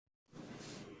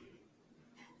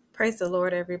Praise the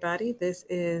Lord, everybody. This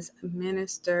is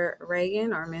Minister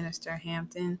Reagan or Minister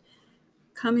Hampton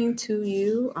coming to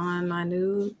you on my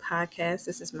new podcast.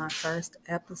 This is my first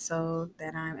episode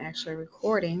that I'm actually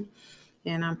recording,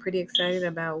 and I'm pretty excited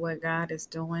about what God is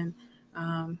doing.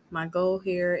 My goal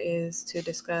here is to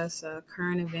discuss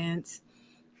current events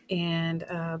and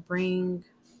bring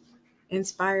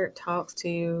inspired talks to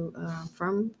you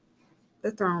from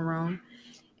the throne room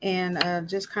and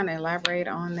just kind of elaborate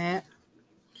on that.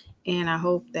 And I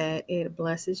hope that it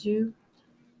blesses you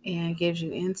and gives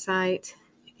you insight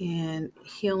and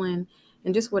healing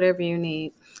and just whatever you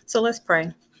need. So let's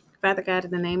pray. Father God,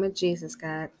 in the name of Jesus,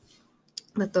 God,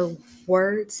 let the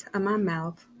words of my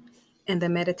mouth and the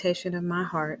meditation of my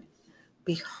heart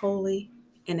be holy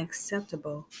and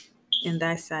acceptable in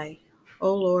thy sight.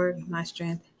 O Lord, my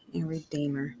strength and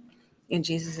redeemer. In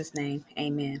Jesus' name,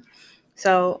 amen.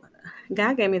 So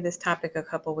God gave me this topic a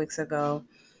couple weeks ago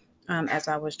as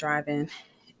I was driving,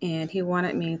 and he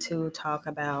wanted me to talk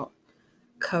about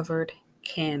covered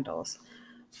candles.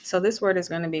 So this word is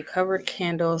going to be covered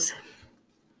candles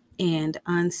and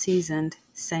unseasoned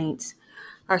saints.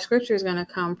 Our scripture is going to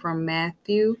come from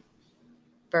Matthew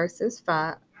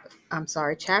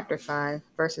chapter 5,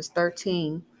 verses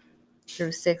 13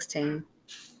 through 16.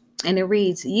 And it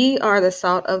reads, Ye are the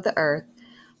salt of the earth,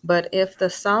 but if the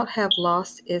salt have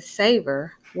lost its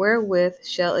savor, wherewith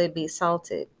shall it be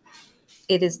salted?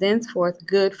 It is thenceforth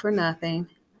good for nothing,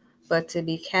 but to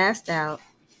be cast out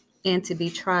and to be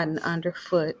trodden under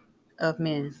foot of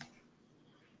men.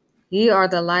 Ye are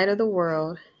the light of the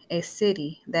world. A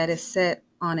city that is set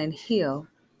on an hill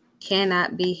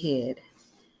cannot be hid.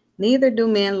 Neither do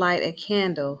men light a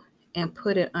candle and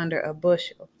put it under a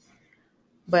bushel,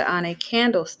 but on a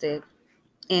candlestick,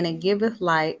 and it giveth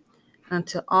light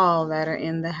unto all that are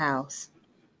in the house.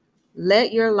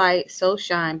 Let your light so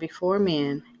shine before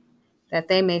men, that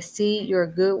they may see your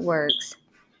good works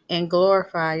and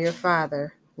glorify your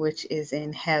Father which is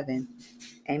in heaven.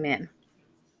 Amen.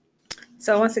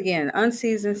 So once again,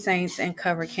 unseasoned saints and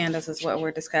covered candles is what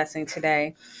we're discussing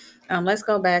today. Let's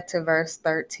go back to verse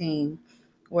 13,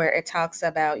 where it talks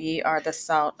about ye are the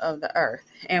salt of the earth.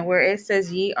 And where it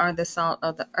says ye are the salt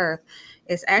of the earth,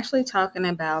 it's actually talking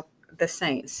about the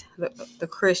saints, the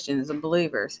Christians, the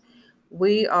believers.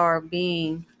 We are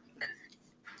being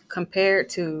compared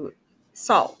to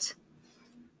salt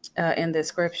in this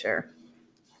scripture.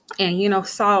 And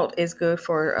salt is good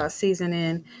for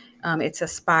seasoning. It's a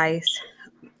spice.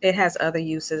 It has other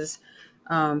uses.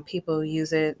 People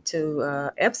use it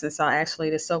to Epsom salt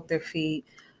actually to soak their feet.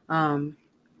 Um,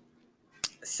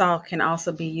 Salt can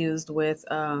also be used with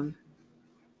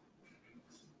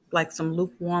like some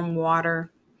lukewarm water.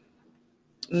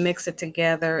 Mix it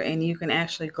together, and you can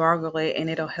actually gargle it, and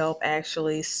it'll help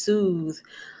actually soothe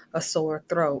a sore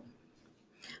throat.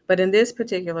 But in this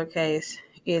particular case,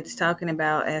 it's talking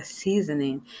about as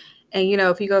seasoning. And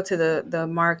if you go to the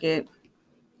market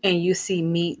and you see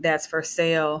meat that's for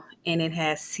sale and it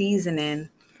has seasoning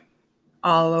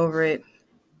all over it,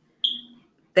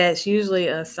 that's usually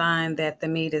a sign that the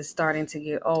meat is starting to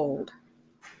get old.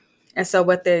 And so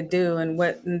what they do, and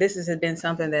this has been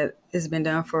something that has been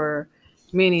done for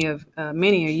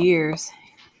many years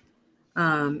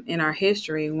in our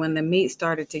history. When the meat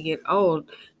started to get old,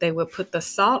 they would put the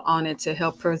salt on it to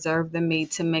help preserve the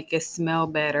meat, to make it smell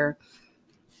better,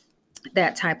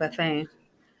 that type of thing.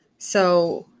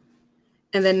 So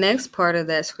in the next part of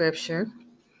that scripture,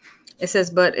 it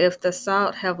says, but if the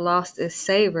salt have lost its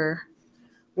savor,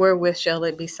 wherewith shall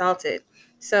it be salted?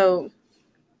 So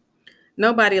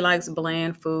nobody likes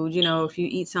bland food. If you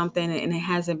eat something and it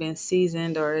hasn't been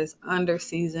seasoned or is under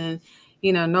seasoned,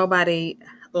 nobody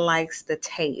likes the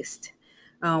taste.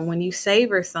 When you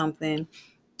savor something,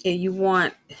 you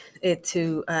want it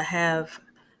to have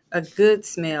a good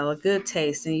smell, a good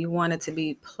taste, and you want it to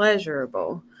be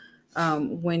pleasurable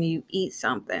when you eat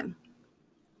something.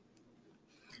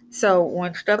 So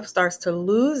when stuff starts to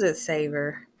lose its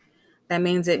savor, that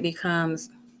means it becomes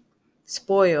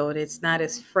spoiled. It's not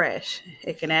as fresh.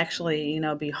 It can actually,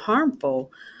 be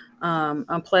harmful,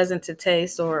 unpleasant to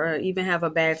taste, or even have a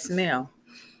bad smell.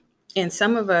 And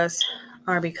some of us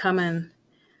are becoming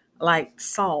like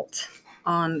salt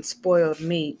on spoiled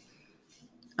meat.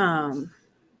 We're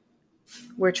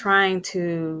trying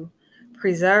to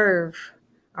preserve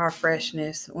our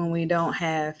freshness when we don't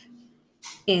have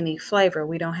any flavor.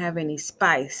 We don't have any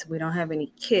spice. We don't have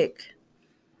any kick.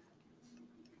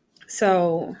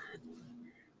 So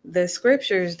the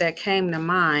scriptures that came to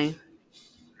mind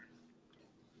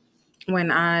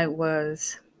when I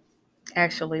was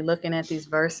actually looking at these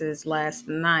verses last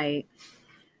night,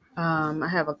 I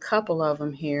have a couple of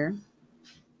them here.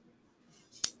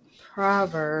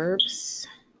 Proverbs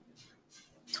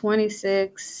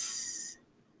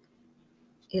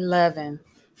 26:11,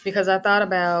 because I thought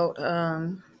about,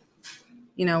 when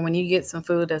you get some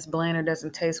food that's bland or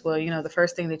doesn't taste well, the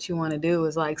first thing that you want to do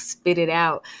is like spit it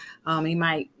out. You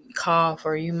might cough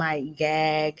or you might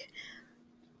gag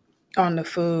on the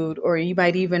food, or you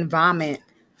might even vomit,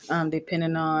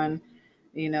 depending on,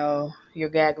 your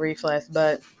gag reflex.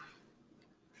 But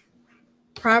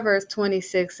Proverbs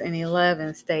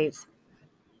 26:11 states,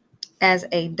 as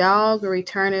a dog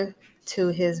returneth to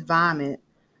his vomit,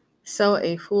 so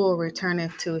a fool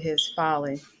returneth to his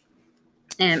folly.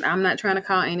 And I'm not trying to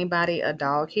call anybody a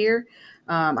dog here.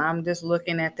 I'm just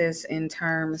looking at this in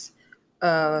terms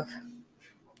of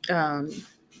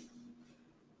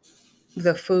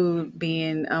the food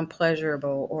being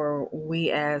unpleasurable, or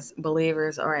we as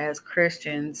believers or as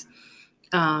Christians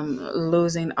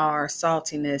losing our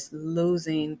saltiness,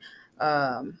 losing,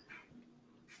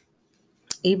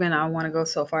 even I want to go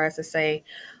so far as to say,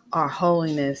 our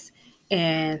holiness.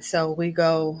 And so we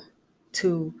go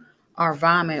to our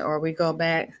vomit, or we go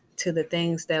back to the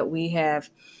things that we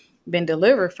have been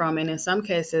delivered from. And in some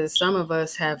cases, some of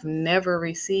us have never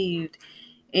received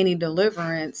any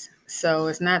deliverance. So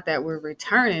it's not that we're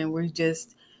returning, we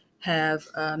just have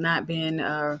not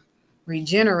been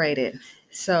regenerated.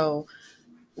 So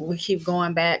we keep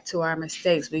going back to our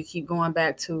mistakes. We keep going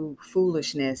back to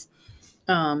foolishness,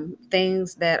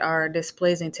 things that are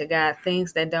displeasing to God,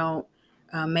 things that don't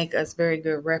make us very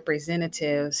good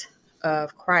representatives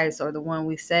of Christ, or the one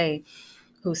we say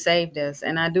who saved us.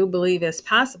 And I do believe it's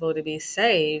possible to be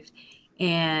saved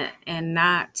and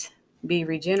not be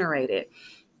regenerated.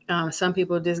 Some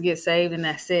people just get saved and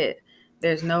that's it.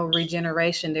 There's no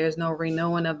regeneration. There's no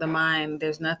renewing of the mind.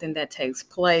 There's nothing that takes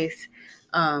place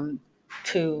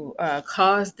to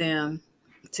cause them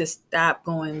to stop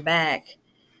going back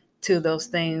to those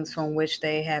things from which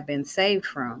they have been saved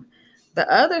from. The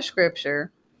other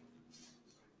scripture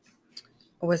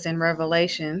was in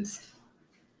Revelations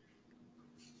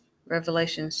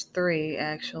 3,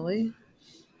 actually.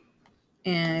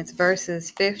 And it's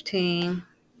verses 15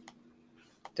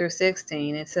 through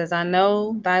 16. It says, I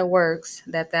know thy works,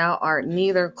 that thou art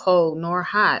neither cold nor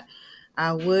hot.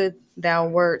 I would thou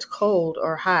wert cold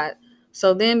or hot.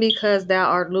 So then, because thou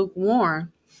art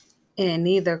lukewarm and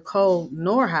neither cold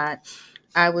nor hot,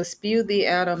 I will spew thee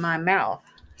out of my mouth.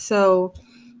 So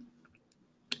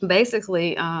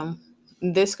basically,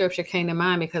 this scripture came to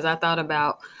mind because I thought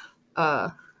about,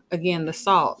 again, the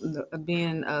salt,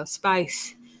 being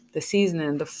spice, the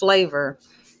seasoning, the flavor.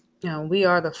 We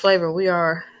are the flavor. We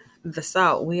are the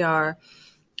salt. We are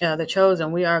the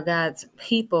chosen. We are God's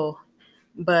people.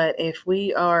 But if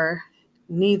we are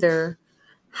neither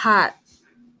hot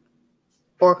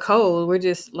or cold, we're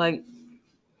just like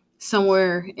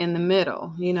somewhere in the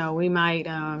middle. We might,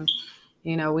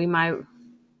 we might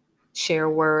share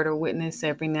a word or witness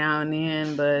every now and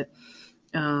then, but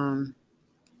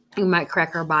we might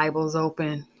crack our Bibles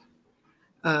open,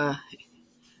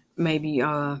 maybe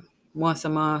once a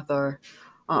month, or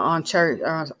on church,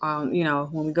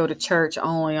 when we go to church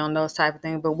only, on those type of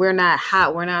things. But we're not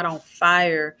hot. We're not on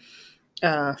fire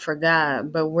for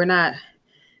God, but we're not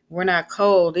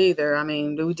cold either. I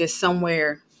mean, we're just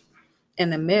somewhere in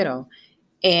the middle.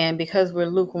 And because we're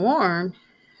lukewarm,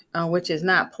 which is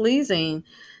not pleasing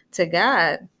to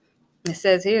God, it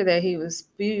says here that he will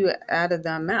spew you out of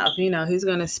thy mouth. He's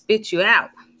going to spit you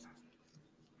out.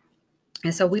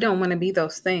 And so we don't want to be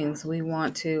those things. We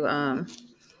want to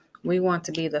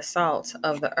be the salt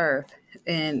of the earth.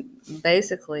 And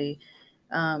basically,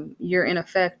 you're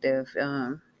ineffective.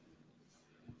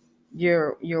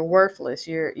 You're worthless.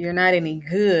 You're not any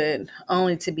good,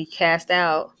 only to be cast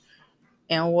out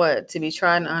and to be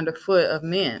trodden underfoot of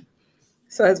men.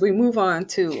 So as we move on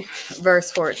to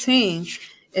verse 14,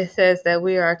 it says that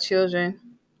we are children.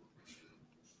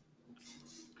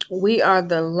 We are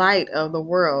the light of the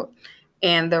world.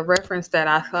 And the reference that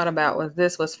I thought about was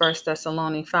 1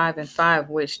 Thessalonians 5:5,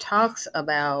 which talks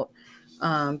about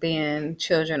being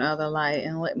children of the light.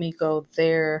 And let me go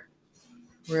there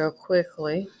real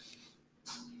quickly.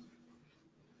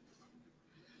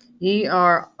 Ye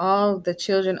are all the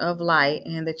children of light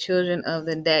and the children of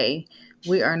the day.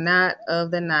 We are not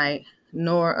of the night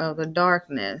nor of the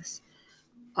darkness.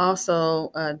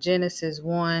 Also, Genesis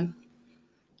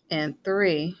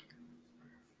 1:3.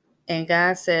 And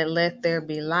God said, let there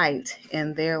be light,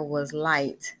 and there was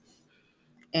light.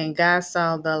 And God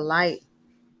saw the light,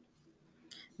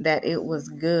 that it was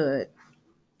good.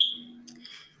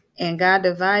 And God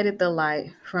divided the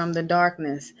light from the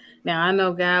darkness. Now, I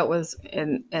know God was,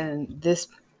 in this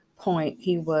point,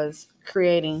 he was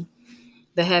creating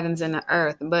the heavens and the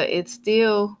earth. But it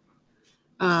still,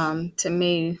 to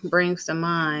me, brings to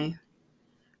mind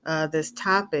this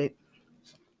topic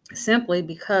simply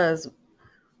because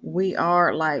we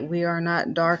are light. We are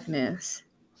not darkness.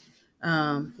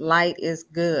 Light is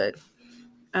good.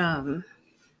 Um,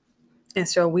 and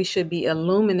so we should be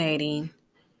illuminating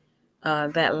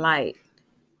that light.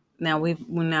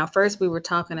 Now first we were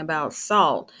talking about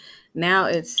salt. Now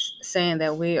it's saying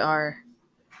that we are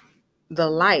the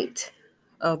light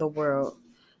of the world.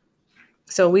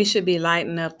 So we should be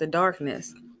lighting up the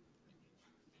darkness,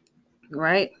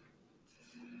 right?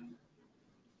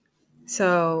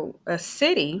 So a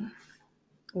city,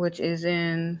 which is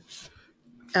in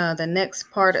the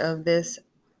next part of this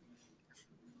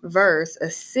verse, a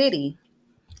city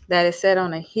that is set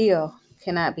on a hill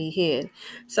cannot be hid.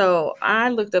 So I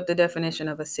looked up the definition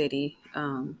of a city,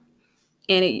 and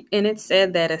it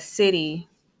said that a city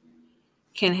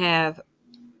can have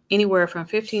anywhere from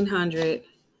 1,500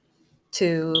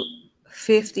 to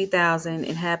 50,000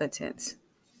 inhabitants.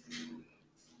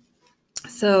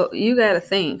 So you got to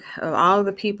think of all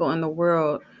the people in the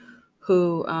world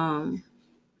who,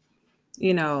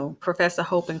 profess a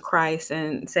hope in Christ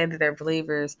and say that they're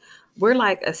believers. We're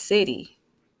like a city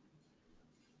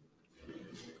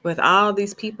with all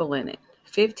these people in it,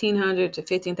 1,500 to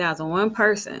 15,000, one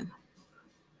person.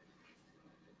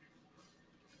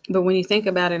 But when you think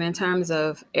about it in terms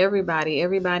of everybody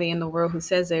in the world who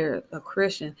says they're a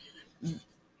Christian,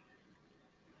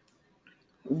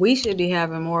 we should be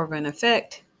having more of an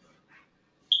effect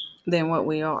than what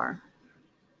we are.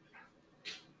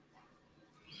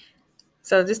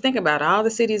 So just think about all the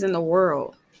cities in the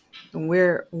world, and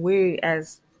we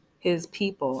as his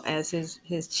people, as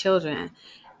his children,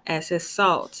 as his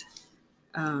salt,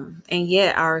 and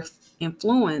yet our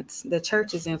influence, the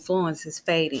church's influence, is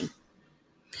fading.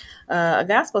 A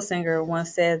gospel singer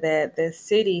once said that the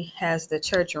city has the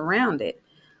church around it,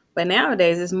 but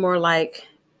nowadays it's more like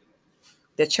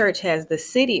the church has the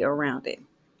city around it.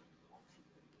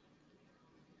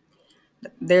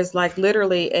 There's like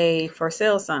literally a for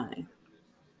sale sign.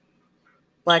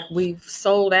 Like we've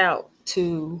sold out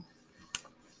to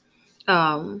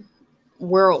um,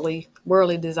 worldly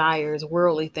desires,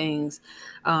 worldly things,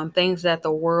 things that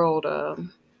the world,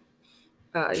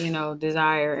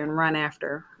 desire and run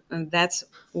after. And that's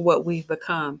what we've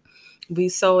become. We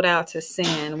sold out to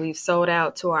sin. We've sold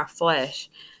out to our flesh.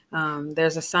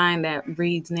 There's a sign that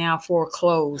reads now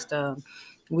foreclosed.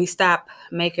 We stop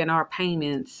making our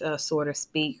payments, so to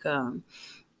speak.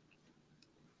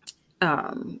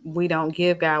 We don't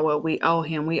give God what we owe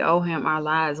him. We owe him our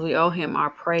lives. We owe him our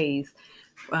praise.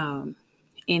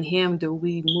 In him do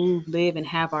we move, live, and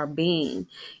have our being.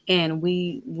 And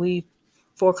we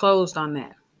foreclosed on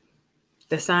that.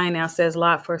 The sign now says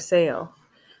lot for sale.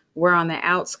 We're on the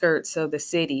outskirts of the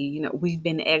city. We've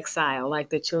been exiled like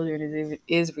the children of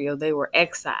Israel. They were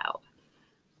exiled.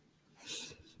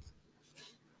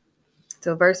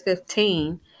 So verse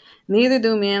 15, neither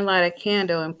do men light a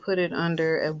candle and put it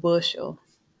under a bushel.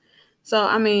 So,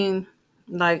 I mean,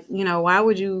 why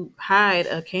would you hide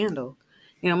a candle?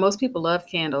 Most people love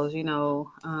candles.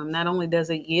 Not only does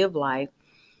it give light,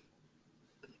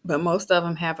 but most of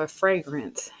them have a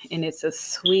fragrance, and it's a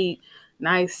sweet,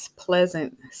 nice,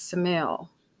 pleasant smell.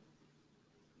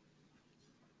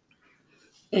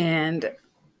 And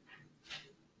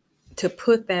to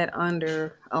put that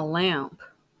under a lamp,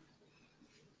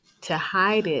 to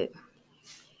hide it,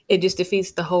 it just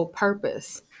defeats the whole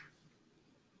purpose.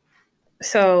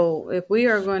 So if we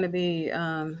are going to be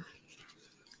a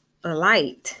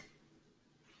light,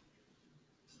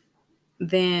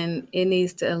 then it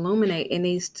needs to illuminate. It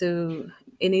needs to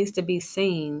be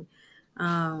seen.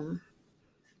 And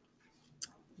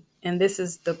this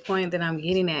is the point that I'm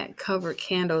getting at. Covered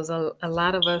candles. A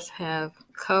lot of us have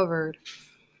covered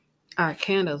our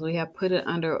candles. We have put it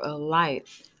under a light.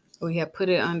 We have put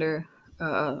it under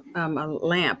a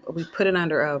lamp. We put it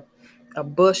under a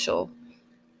bushel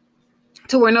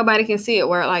to where nobody can see it,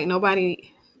 where like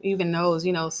nobody even knows.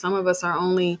 Some of us we're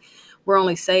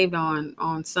only saved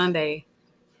on Sunday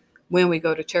when we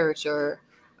go to church, or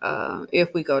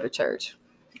if we go to church.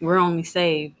 We're only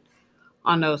saved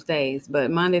on those days.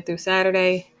 But Monday through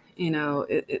Saturday,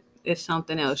 it's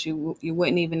something else. You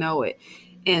wouldn't even know it.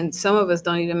 And some of us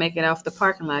don't even make it off the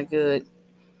parking lot good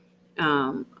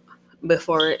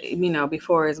before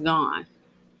it's gone.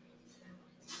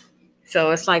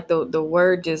 So it's like the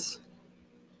word just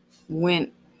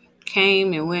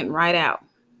came and went right out.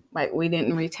 Like we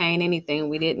didn't retain anything.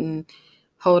 We didn't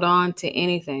hold on to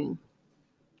anything.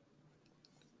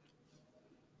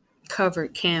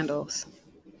 Covered candles.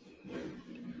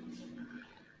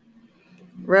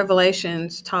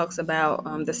 Revelations talks about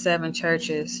the seven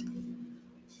churches,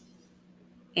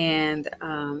 and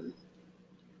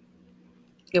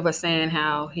it was saying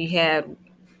how he had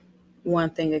one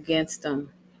thing against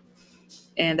them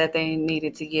and that they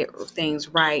needed to get things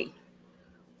right,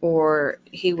 or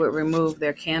he would remove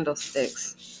their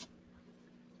candlesticks.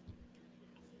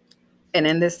 And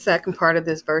in this second part of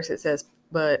this verse, it says,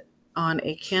 but on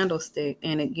a candlestick,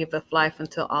 and it giveth life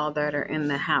unto all that are in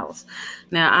the house.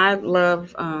 Now, I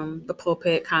love the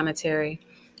pulpit commentary.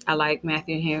 I like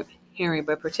Matthew Henry,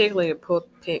 but particularly the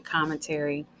pulpit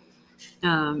commentary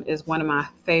is one of my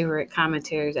favorite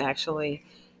commentaries, actually.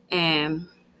 And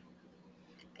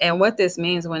what this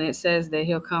means when it says that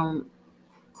he'll come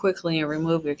quickly and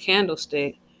remove your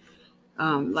candlestick,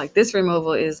 like this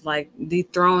removal is like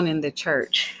dethroning the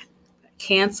church,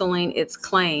 canceling its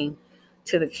claim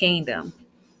to the kingdom,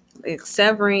 it's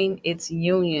severing its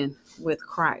union with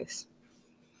Christ.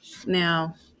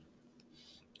 Now,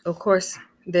 of course,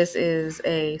 this is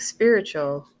a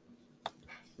spiritual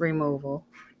removal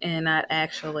and not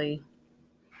actually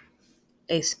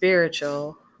a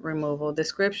spiritual removal. The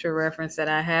scripture reference that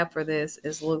I have for this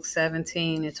is Luke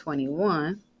 17:21.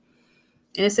 And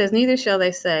it says, neither shall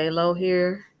they say, lo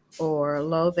here or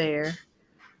lo there,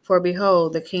 for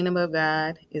behold, the kingdom of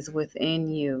God is within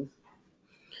you.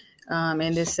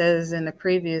 And it says in the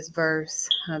previous verse,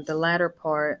 the latter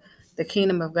part, the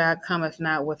kingdom of God cometh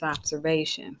not with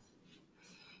observation.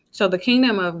 So the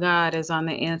kingdom of God is on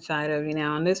the inside of you.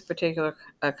 Now, in this particular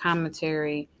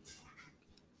commentary,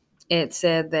 it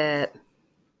said that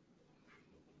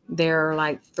there are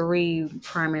like three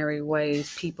primary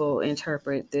ways people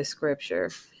interpret this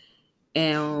scripture.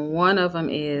 And one of them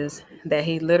is that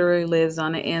he literally lives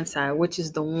on the inside, which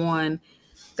is the one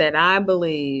that I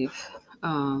believe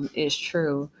is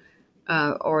true,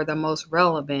 or the most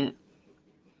relevant.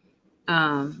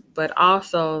 But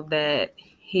also that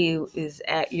he is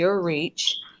at your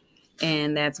reach,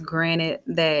 and that's granted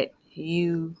that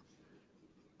you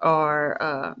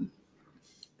are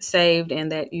saved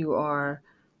and that you are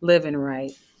living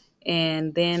right.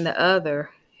 And then the other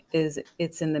is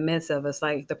it's in the midst of us,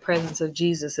 like the presence of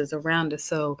Jesus is around us.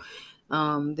 So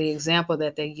the example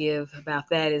that they give about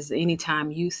that is anytime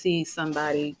you see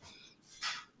somebody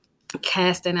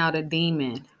casting out a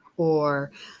demon,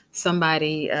 or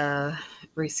somebody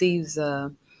receives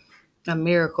a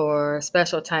miracle or a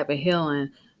special type of healing,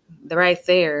 right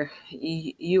there,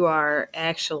 you are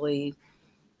actually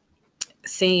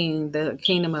seeing the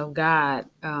kingdom of God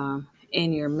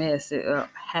in your midst.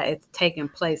 It's taking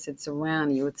place. It's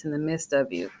around you. It's in the midst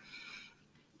of you.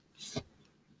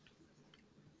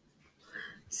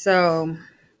 So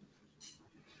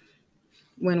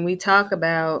when we talk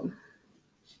about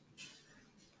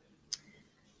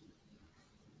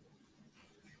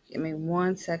give me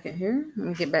 1 second here. Let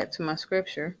me get back to my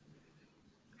scripture.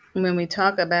 When we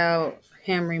talk about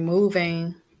him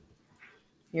removing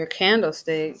your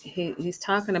candlestick, he's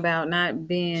talking about not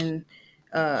being,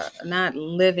 not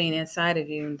living inside of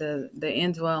you, the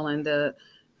indwelling,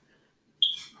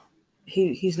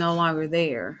 he's no longer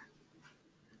there,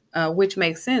 which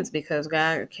makes sense because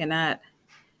God cannot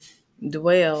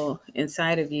dwell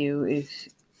inside of you if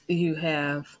you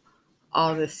have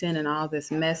all this sin and all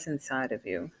this mess inside of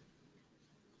you.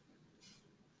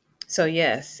 So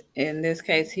yes, in this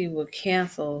case, he will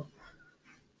cancel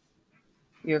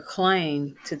your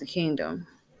claim to the kingdom.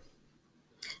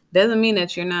 Doesn't mean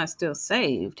that you're not still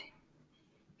saved.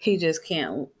 He just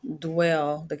can't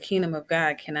dwell. The kingdom of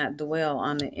God cannot dwell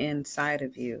on the inside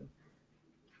of you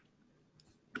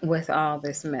with all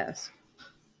this mess.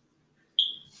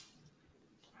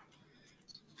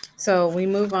 So we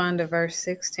move on to verse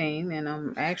 16, and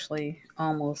I'm actually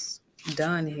almost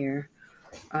done here.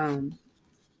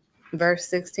 Verse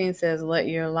 16 says, let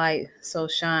your light so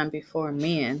shine before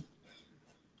men.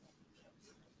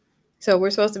 So we're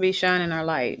supposed to be shining our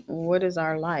light. What is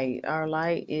our light? Our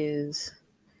light is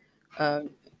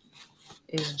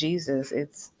Jesus.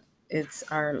 It's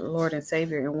our Lord and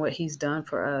Savior and what he's done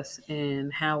for us,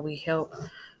 and how we help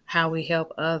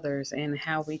others, and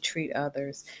how we treat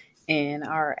others, and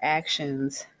our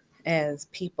actions as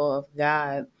people of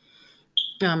God.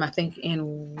 I think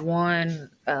in one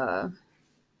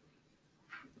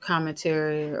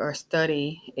commentary or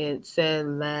study, it said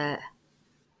that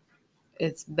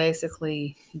it's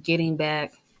basically getting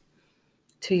back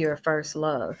to your first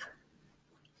love.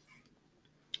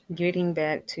 Getting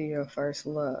back to your first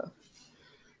love.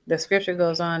 The scripture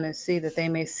goes on to see that they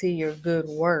may see your good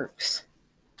works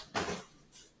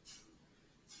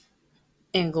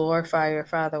and glorify your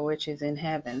Father which is in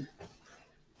heaven.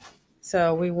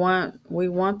 So we want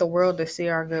the world to see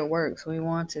our good works. We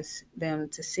want them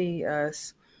to see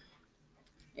us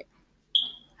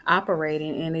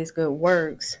operating in these good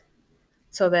works,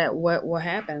 so that what will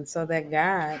happen? So that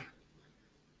God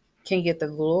can get the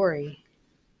glory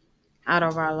out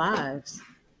of our lives.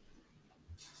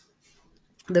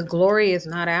 The glory is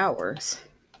not ours,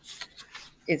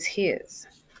 it's His.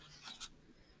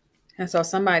 And so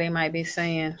somebody might be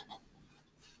saying,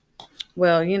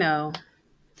 well,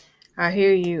 I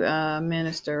hear you,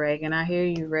 Minister Reagan. I hear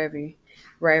you,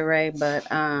 Ray, but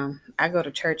I go to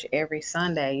church every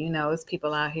Sunday. It's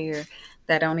people out here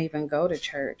that don't even go to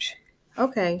church.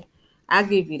 Okay, I'll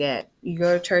give you that. You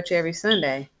go to church every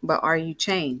Sunday, but are you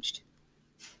changed?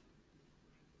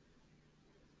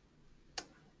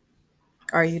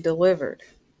 Are you delivered?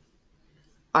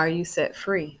 Are you set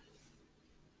free?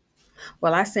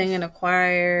 Well, I sing in a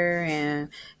choir and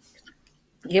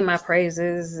give my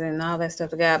praises and all that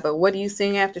stuff to God, but what do you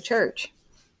sing after church?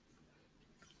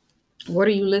 What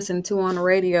are you listening to on the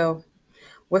radio?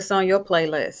 What's on your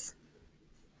playlist?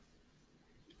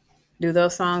 Do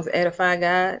those songs edify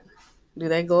God? Do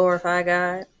they glorify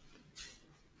God?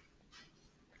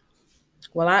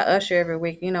 Well, I usher every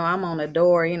week. I'm on the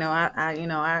door.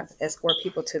 I escort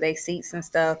people to their seats and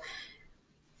stuff.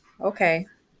 Okay,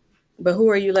 but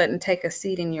who are you letting take a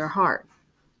seat in your heart?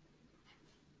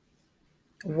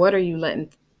 What are you letting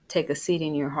take a seat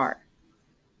in your heart?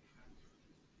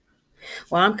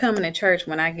 Well, I'm coming to church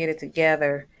when I get it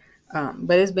together,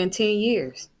 but it's been 10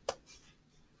 years.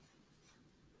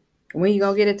 When you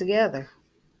gonna get it together?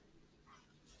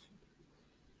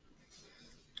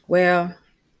 Well,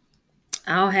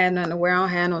 I don't have nothing to wear. I don't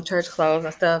have no church clothes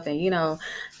and stuff. And,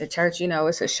 the church,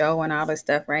 it's a show and all this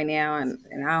stuff right now. And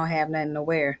I don't have nothing to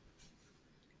wear.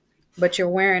 But you're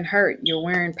wearing hurt. You're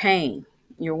wearing pain.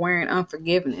 You're wearing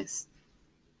unforgiveness.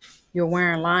 You're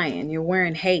wearing lying. You're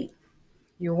wearing hate.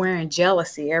 You're wearing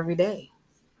jealousy every day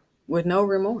with no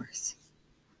remorse.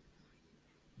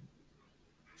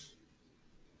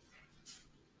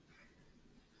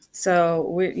 So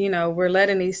we're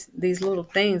letting these little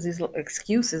things, these little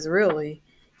excuses really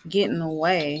get in the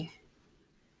way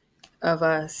of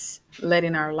us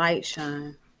letting our light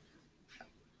shine,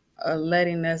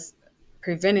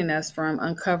 preventing us from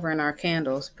uncovering our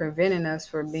candles, preventing us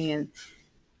from being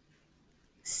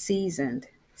seasoned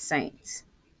saints.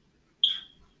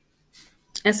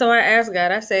 And so I asked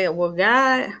God, I said, well,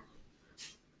 God,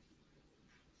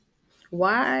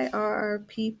 why are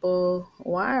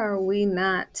we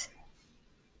not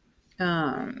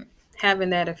having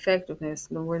that effectiveness?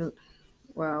 We're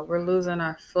losing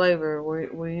our flavor.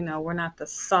 We're not the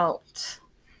salt.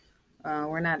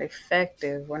 We're not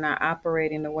effective. We're not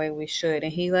operating the way we should.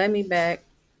 And He led me back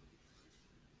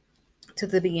to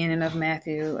the beginning of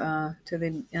Matthew, to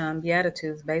the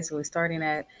Beatitudes, basically starting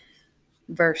at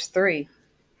verse 3,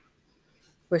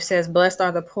 which says, blessed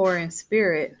are the poor in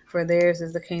spirit, for theirs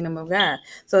is the kingdom of God.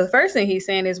 So the first thing He's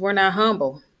saying is we're not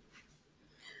humble.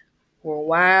 We're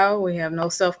wild. We have no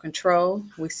self-control.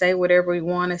 We say whatever we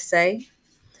want to say.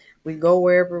 We go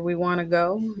wherever we want to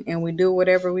go, and we do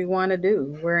whatever we want to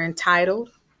do. We're entitled.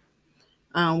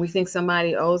 We think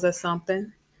somebody owes us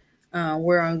something.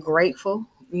 We're ungrateful.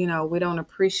 We don't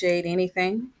appreciate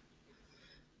anything.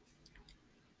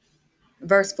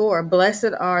 Verse 4,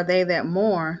 blessed are they that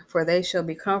mourn, for they shall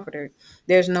be comforted.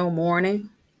 There's no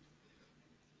mourning.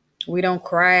 We don't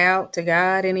cry out to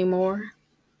God anymore.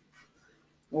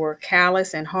 We're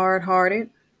callous and hard-hearted.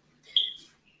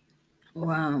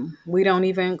 We don't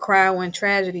even cry when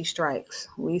tragedy strikes.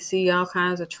 We see all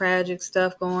kinds of tragic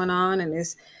stuff going on, and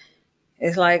it's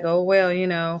like, oh,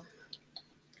 well,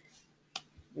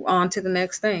 on to the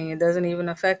next thing. It doesn't even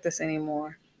affect us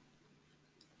anymore.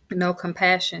 No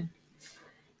compassion.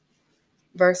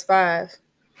 Verse 5,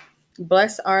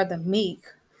 blessed are the meek,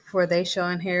 for they shall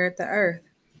inherit the earth.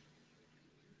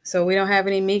 So we don't have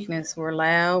any meekness. We're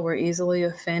loud. We're easily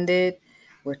offended.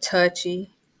 We're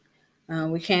touchy.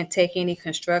 We can't take any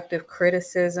constructive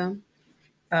criticism.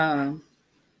 The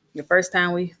first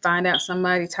time we find out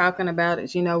somebody talking about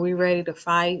it, we're ready to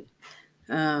fight.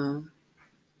 We're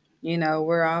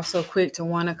also quick to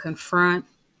want to confront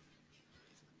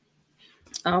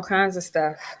all kinds of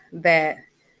stuff that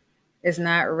is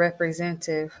not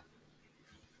representative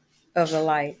of the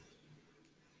light.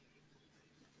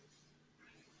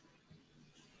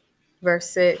 Verse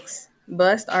 6,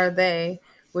 blessed are they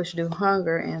which do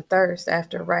hunger and thirst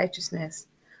after righteousness,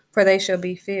 for they shall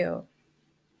be filled.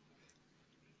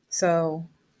 So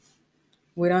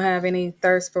we don't have any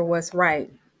thirst for what's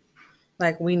right.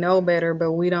 Like, we know better,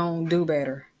 but we don't do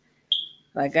better.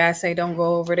 Like God say, don't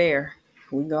go over there.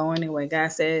 We go anyway.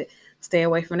 God said, Stay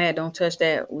away from that. Don't touch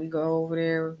that. We go over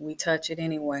there, we touch it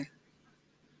anyway.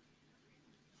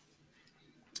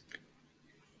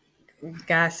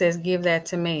 God says, give that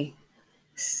to me.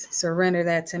 Surrender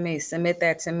that to me. Submit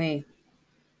that to me.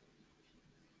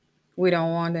 We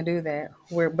don't want to do that.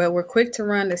 We're quick to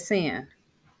run to sin.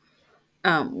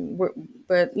 We're,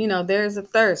 but there's a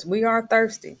thirst. We are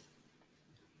thirsty,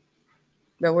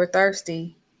 but we're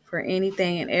thirsty for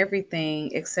anything and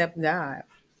everything except God.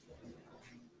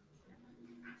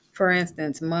 For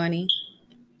instance, money,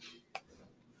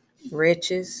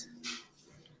 riches,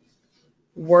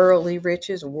 worldly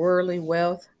riches, worldly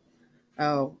wealth,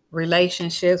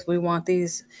 relationships. We want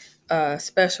these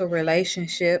special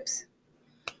relationships.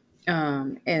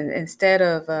 And instead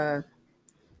of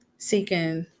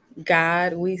seeking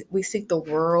God, we seek the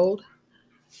world.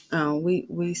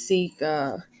 We seek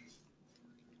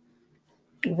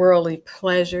worldly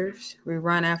pleasures. We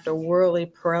run after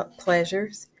worldly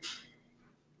pleasures,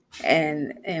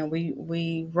 and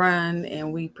we run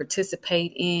and we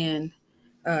participate in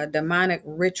demonic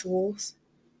rituals.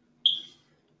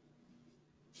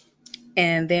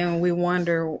 And then we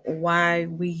wonder why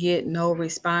we get no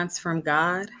response from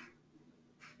God.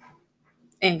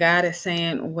 And God is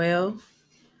saying, well,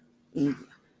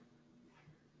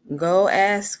 go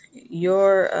ask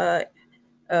your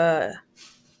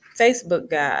Facebook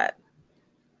God.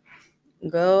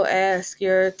 Go ask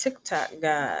your TikTok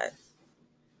God.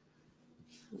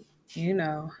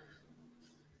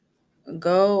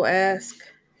 Go ask,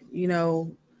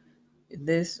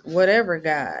 this whatever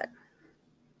God,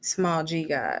 small g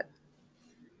God.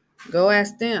 Go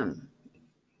ask them.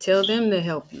 Tell them to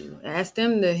help you. Ask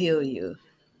them to heal you.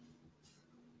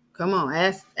 Come on,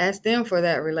 ask them for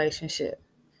that relationship.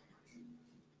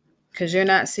 Because you're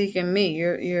not seeking me.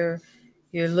 You're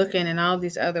looking in all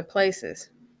these other places.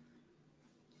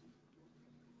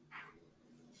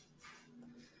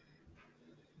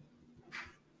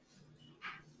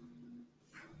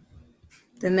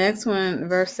 The next one,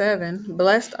 verse 7,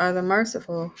 blessed are the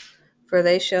merciful, for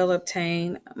they shall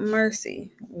obtain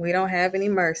mercy. We don't have any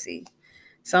mercy.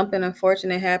 Something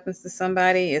unfortunate happens to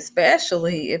somebody,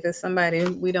 especially if it's somebody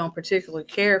we don't particularly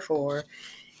care for,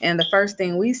 and the first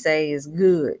thing we say is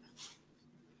good,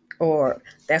 or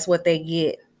that's what they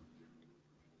get,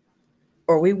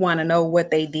 or we want to know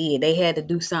what they did. They had to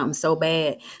do something so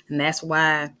bad, and that's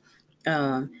why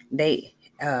they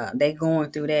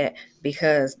going through that,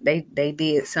 because they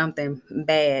did something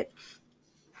bad.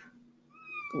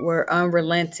 We're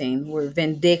unrelenting, we're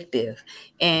vindictive.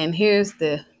 And here's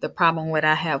the problem what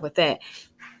I have with that.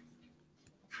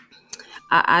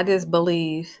 I just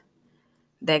believe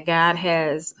that God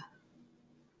has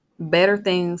better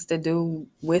things to do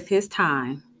with his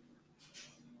time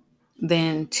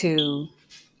than to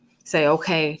say,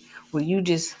 okay, well, you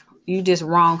just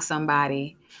wronged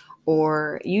somebody,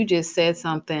 or you just said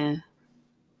something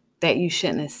that you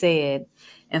shouldn't have said.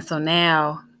 And so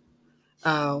now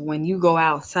when you go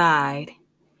outside,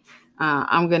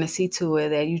 I'm going to see to it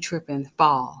that you trip and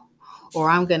fall, or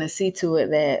I'm going to see to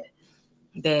it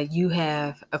that you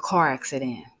have a car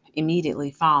accident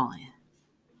immediately following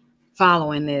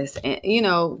this.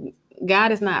 And,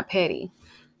 God is not petty.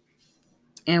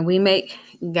 And we make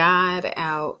God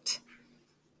out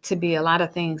to be a lot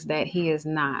of things that he is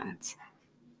not.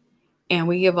 And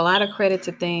we give a lot of credit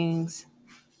to things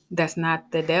that's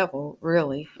not the devil,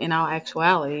 really. In all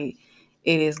actuality,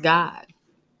 it is God.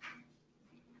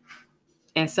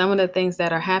 And some of the things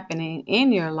that are happening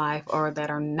in your life, or that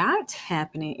are not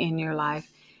happening in your life,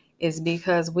 is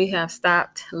because we have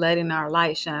stopped letting our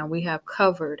light shine. We have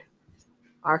covered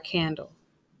our candle.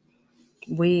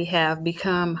 We have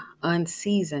become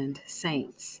unseasoned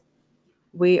saints.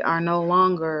 We are no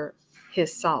longer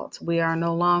his salt. We are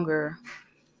no longer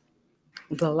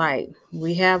the light.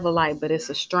 We have a light, but it's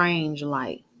a strange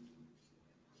light.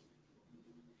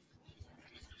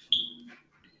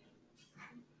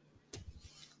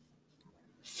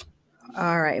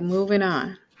 All right, moving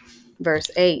on. Verse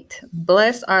 8,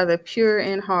 blessed are the pure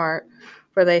in heart,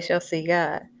 for they shall see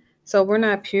God. So we're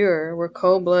not pure. We're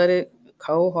cold-blooded,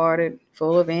 cold-hearted,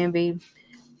 full of envy,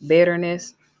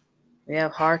 bitterness. We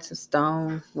have hearts of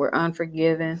stone. We're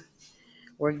unforgiving.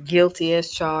 We're guilty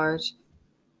as charged.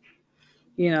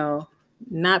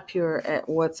 Not pure at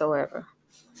whatsoever.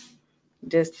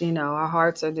 Just, our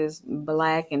hearts are just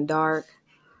black and dark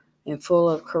and full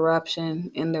of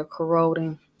corruption, and they're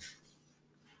corroding.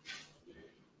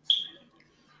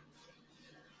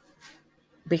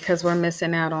 Because we're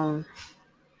missing out on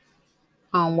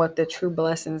what the true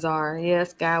blessings are.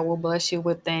 Yes, God will bless you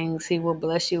with things. He will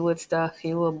bless you with stuff.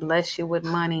 He will bless you with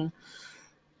money.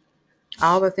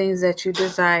 All the things that you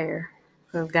desire.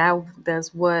 Because God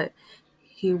does what?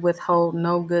 He withhold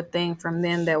no good thing from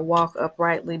them that walk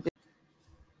uprightly.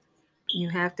 You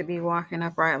have to be walking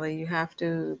uprightly. You have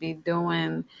to be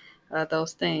doing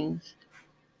those things.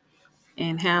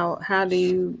 And how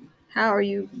are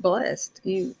you blessed?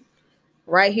 You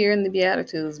right here in the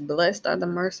Beatitudes, blessed are the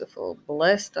merciful,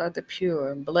 blessed are the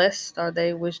pure, blessed are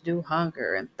they which do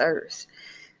hunger and thirst.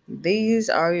 These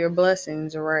are your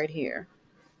blessings right here.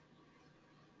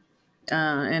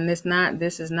 And this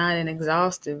is not an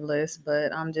exhaustive list,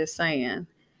 but I'm just saying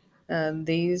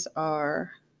these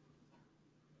are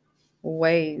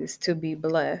ways to be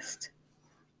blessed.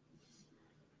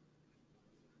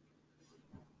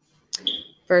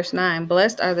 Verse 9,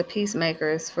 blessed are the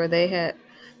peacemakers, for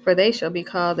they shall be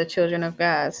called the children of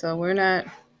God. So we're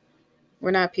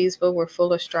not peaceful. We're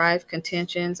full of strife,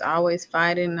 contentions, always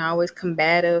fighting, always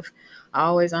combative,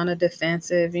 always on the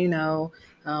defensive,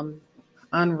 um,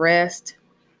 unrest,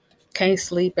 can't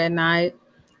sleep at night.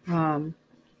 Um,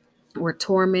 we're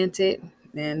tormented,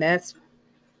 and that's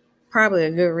probably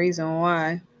a good reason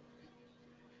why,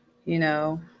 you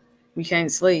know, you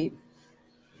can't sleep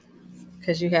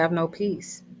because you have no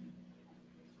peace.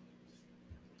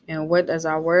 And what does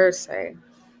our word say?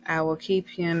 I will keep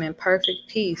him in perfect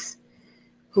peace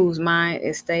whose mind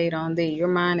is stayed on thee. Your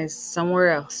mind is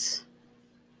somewhere else.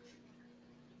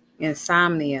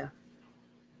 Insomnia.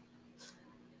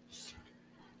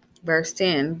 Verse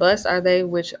 10, blessed are they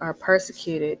which are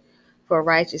persecuted for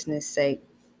righteousness' sake.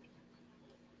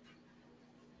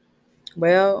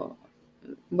 Well,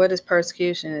 what is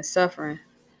persecution? It's suffering.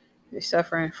 You're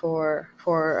suffering for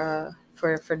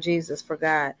Jesus, for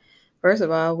God. First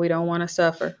of all, we don't want to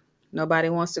suffer. Nobody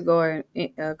wants to go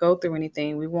through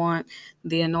anything. We want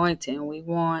the anointing. We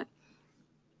want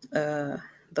the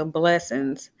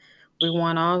blessings. We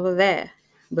want all of that,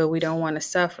 but we don't want to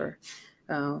suffer.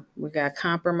 We got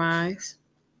compromise,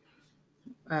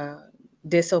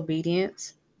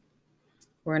 disobedience.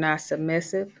 We're not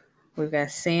submissive. We've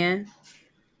got sin.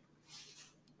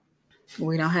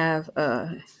 We don't have.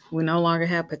 We no longer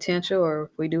have potential, or if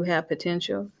we do have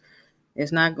potential,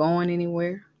 it's not going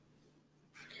anywhere.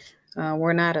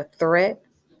 We're not a threat.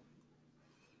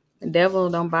 The devil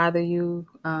don't bother you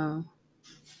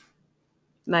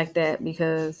like that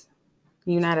because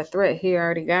you're not a threat. He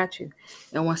already got you.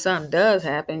 And when something does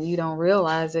happen, you don't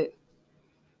realize it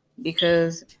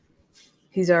because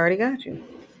he's already got you.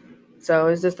 So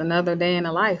it's just another day in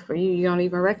the life for you. You don't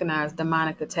even recognize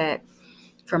demonic attack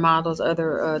from all those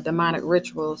other demonic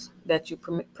rituals that you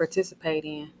participate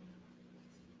in.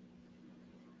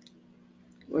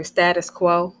 We're status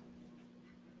quo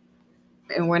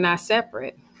and we're not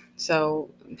separate.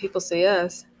 So people see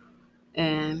us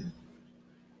and,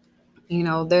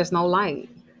 there's no light.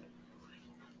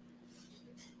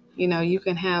 You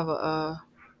can have a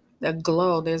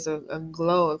glow. There's a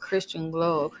glow, a Christian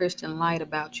glow, a Christian light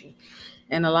about you.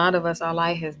 And a lot of us, our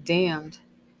light has dimmed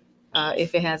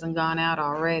if it hasn't gone out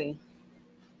already.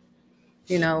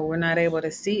 We're not able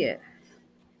to see it.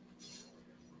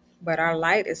 But our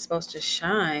light is supposed to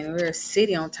shine. We're a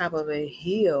city on top of a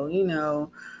hill,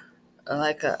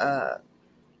 like a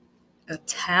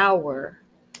tower.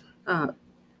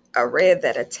 I read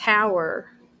that a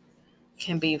tower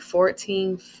can be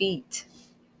 14 feet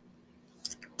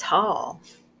tall.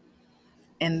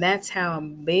 And that's how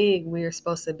big we're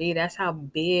supposed to be. That's how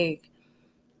big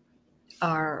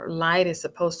our light is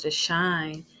supposed to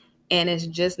shine. And it's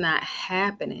just not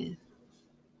happening.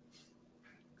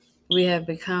 We have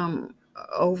become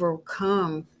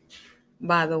overcome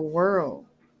by the world.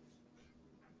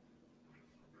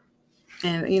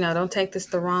 And, don't take this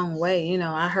the wrong way.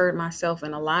 I heard myself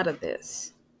in a lot of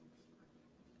this.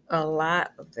 A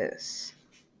lot of this.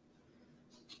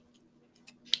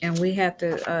 And we have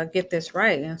to get this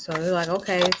right. And so they're like,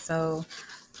 okay, so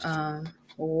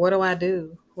what do I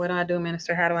do? What do I do,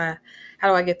 minister? How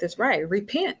do I get this right?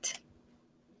 Repent.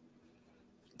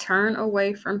 Turn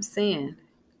away from sin.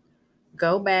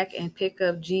 Go back and pick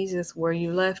up Jesus where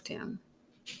you left him.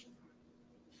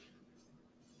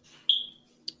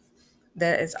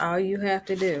 That is all you have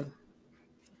to do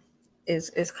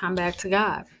is come back to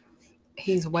God.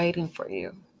 He's waiting for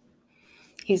you.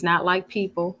 He's not like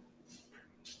people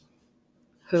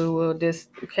who will just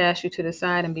cast you to the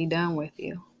side and be done with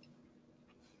you.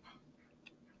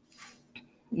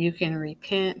 You can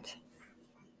repent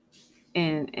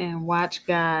and watch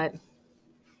God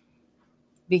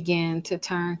begin to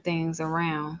turn things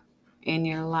around in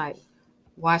your life.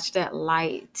 Watch that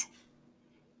light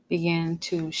begin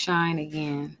to shine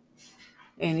again.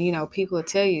 And, people will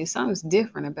tell you something's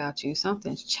different about you.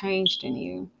 Something's changed in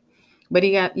you. But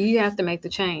you have to make the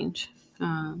change.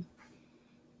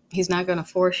 He's not going to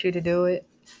force you to do it.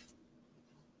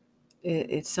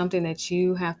 It's something that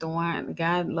you have to want.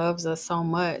 God loves us so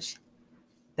much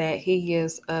that he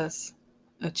gives us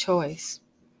a choice.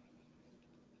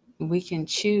 We can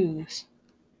choose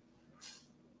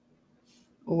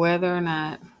whether or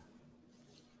not,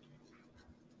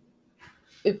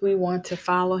 if we want to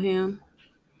follow him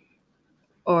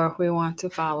or if we want to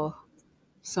follow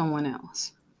someone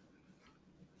else.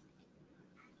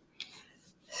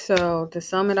 So to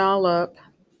sum it all up,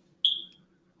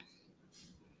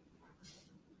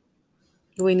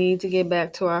 we need to get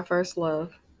back to our first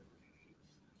love.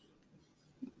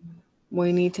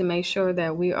 We need to make sure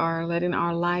that we are letting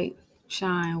our light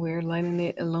shine. We're letting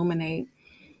it illuminate,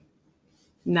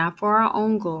 not for our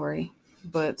own glory,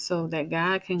 but so that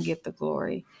God can get the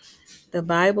glory. The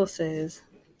Bible says,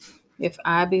 if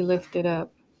I be lifted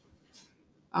up,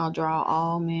 I'll draw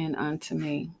all men unto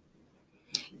me.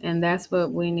 And that's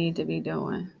what we need to be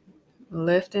doing.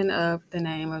 Lifting up the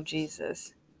name of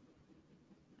Jesus.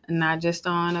 Not just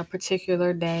on a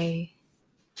particular day,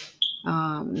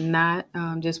 not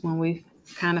just when we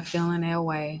kind of feeling that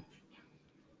way,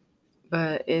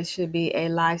 but it should be a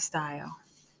lifestyle.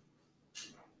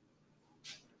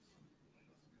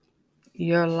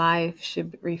 Your life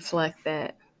should reflect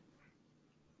that.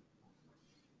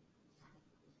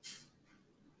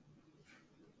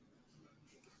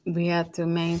 We have to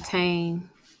maintain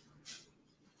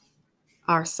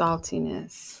our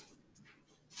saltiness.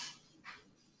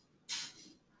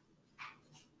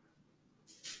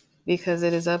 Because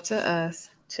it is up to us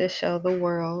to show the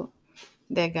world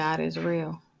that God is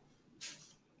real.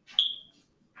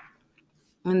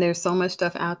 And there's so much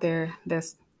stuff out there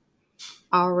that's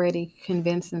already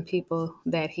convincing people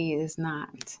that he is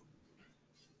not.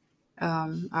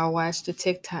 I watch the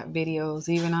TikTok videos.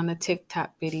 Even on the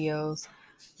TikTok videos,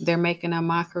 they're making a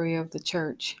mockery of the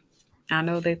church. I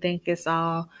know they think it's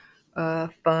all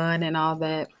fun and all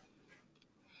that,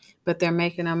 but they're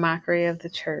making a mockery of the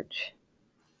church.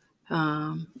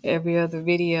 Every other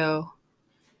video,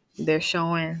 they're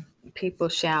showing people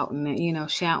shouting. And,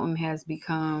 shouting has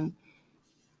become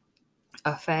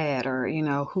a fad, or,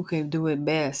 who can do it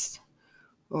best,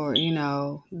 or,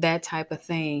 that type of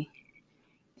thing,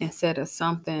 instead of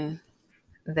something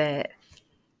that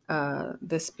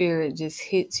the Spirit just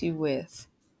hits you with.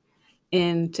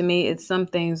 And to me, it's some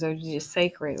things are just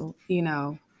sacred.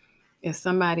 If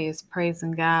somebody is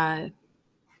praising God,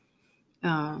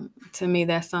 to me,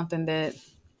 that's something that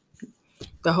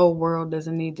the whole world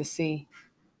doesn't need to see.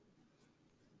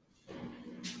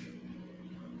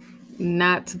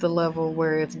 Not to the level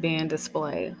where it's being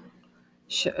displayed.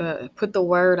 Put the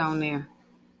word on there.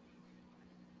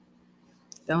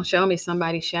 Don't show me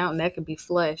somebody shouting. That could be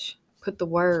flesh. Put the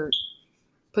word.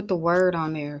 Put the word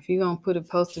on there. If you're gonna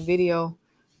post a video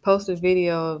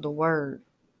of the word,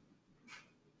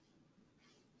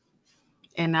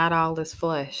 and not all this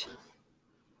flesh.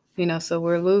 So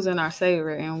we're losing our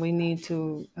savor, and we need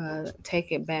to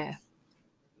take it back.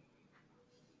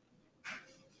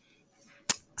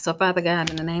 So, Father God,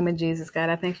 in the name of Jesus, God,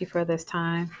 I thank you for this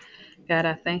time. God,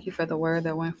 I thank you for the word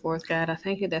that went forth. God, I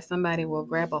thank you that somebody will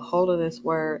grab a hold of this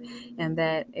word and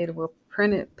that it will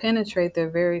penetrate their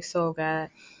very soul, God,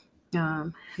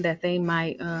 that they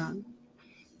might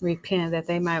repent, that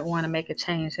they might want to make a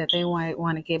change, that they might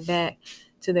want to get back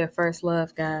to their first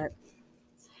love, God.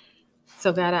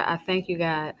 So, God, I thank you,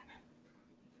 God,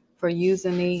 for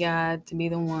using me, God, to be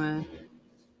the one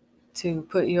to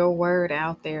put your word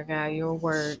out there, God, your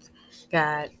words,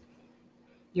 God,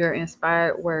 your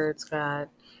inspired words, God.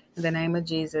 In the name of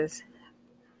Jesus,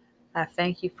 I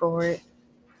thank you for it.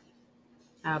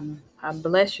 I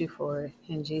bless you for it.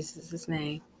 In Jesus'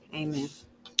 name, amen.